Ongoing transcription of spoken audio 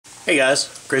Hey guys,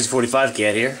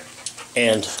 KRAZY45CAT here,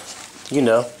 and you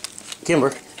know, Kimber,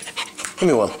 give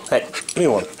me one. Hey, give me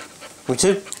one. Give me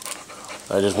two.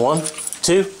 Just one,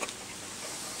 two.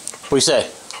 What do you say?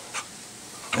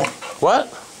 What?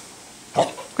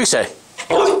 What do you say?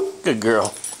 Good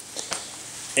girl.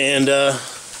 And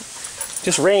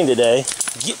just rained today.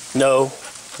 No,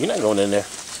 you're not going in there.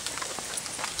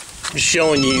 Just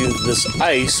showing you this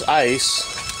ice.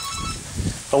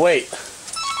 Oh wait.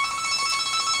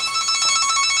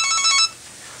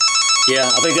 Yeah,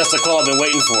 I think that's the call I've been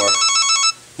waiting for.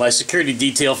 My security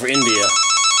detail for India.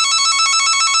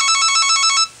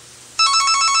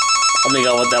 I think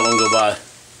I'll let that one go by.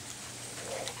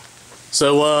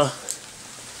 So,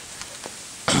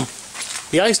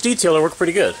 the ice detailer worked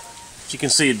pretty good. As you can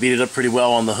see, it beat it up pretty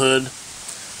well on the hood,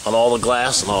 on all the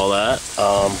glass and all that.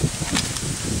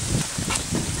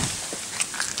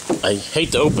 I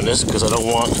hate to open this because I don't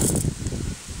want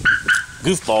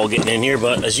goofball getting in here,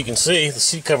 but as you can see, the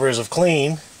seat covers have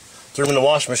cleaned. Threw them in the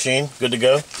wash machine. Good to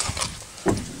go.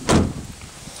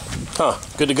 Huh,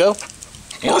 good to go?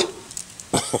 Yeah.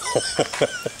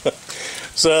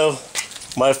 So,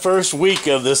 my first week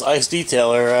of this ice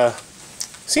detailer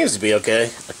seems to be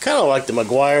okay. I kind of like the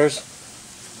Meguiar's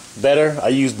better. I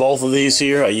use both of these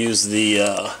here. I use the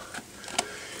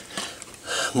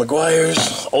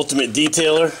Meguiar's Ultimate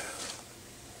Detailer.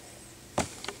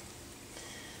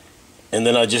 And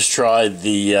then I just tried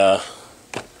the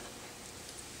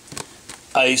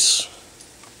ice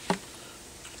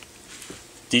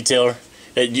detailer.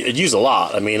 It used a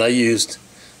lot. I mean, I used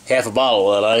half a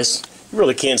bottle of that ice. You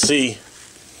really can't see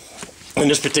in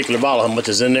this particular bottle how much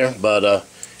is in there, but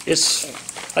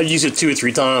I've used it 2 or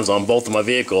 3 times on both of my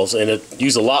vehicles, and it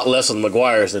used a lot less on the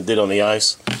Meguiar's than it did on the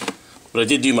ice. But I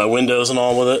did do my windows and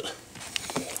all with it.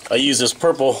 I used this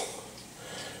purple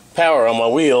power on my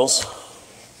wheels.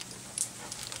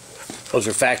 Those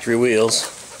are factory wheels,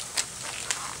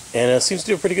 and it seems to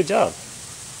do a pretty good job.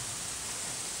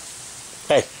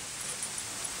 Hey,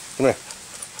 come here.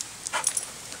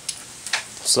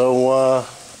 So,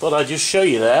 thought I'd just show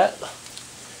you that.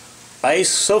 Ice,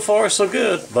 so far so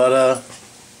good, but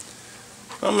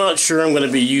I'm not sure I'm going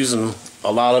to be using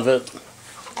a lot of it.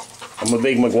 I'm a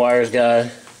big Meguiar's guy,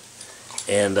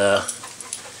 and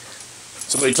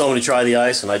somebody told me to try the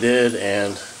ice, and I did,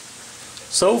 and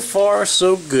so far,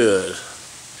 so good.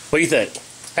 What do you think?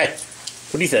 Hey,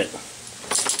 what do you think?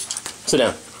 Sit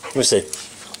down. Let me see.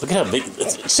 Look at how big.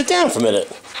 Sit down for a minute.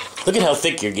 Look at how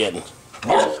thick you're getting.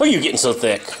 Why are you getting so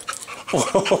thick?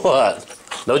 What?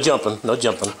 No jumping. No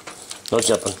jumping. No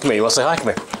jumping. Come here. You want to say hi? Come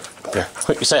here. Come here.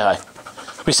 You say hi.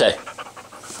 What do you say?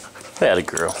 Hey, the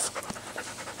girl.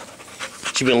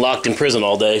 She's been locked in prison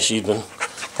all day. She's been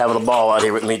having a ball out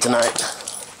here with me tonight.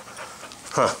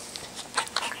 Huh.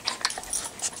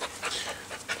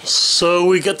 So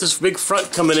we got this big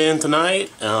front coming in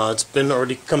tonight. It's been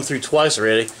already come through twice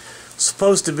already. It's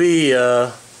supposed to be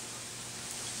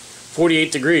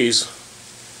 48 degrees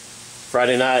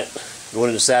Friday night going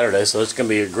into Saturday, so it's going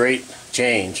to be a great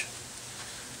change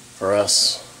for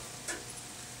us.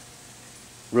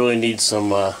 Really need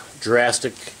some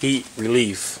drastic heat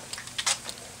relief.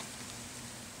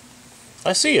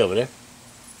 I see you over there.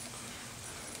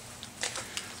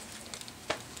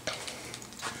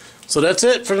 So that's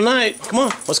it for tonight. Come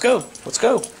on, let's go. Let's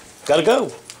go. Gotta go.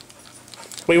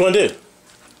 What do you want to do?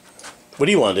 What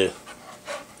do you want to do?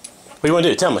 What do you want to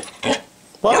do? Tell me.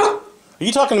 What? Are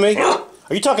you talking to me?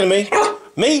 Are you talking to me?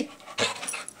 Me?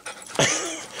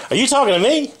 Are you talking to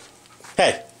me?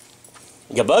 Hey,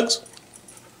 you got bugs?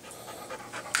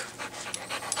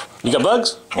 You got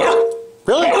bugs?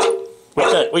 Really?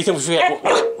 What do you think we should have?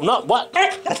 Not what?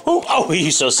 Oh,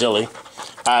 you're so silly. All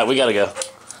right, we gotta go.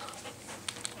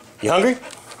 You hungry?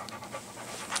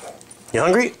 You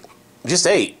hungry? Just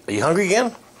ate. Are you hungry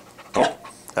again? All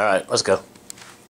right, let's go.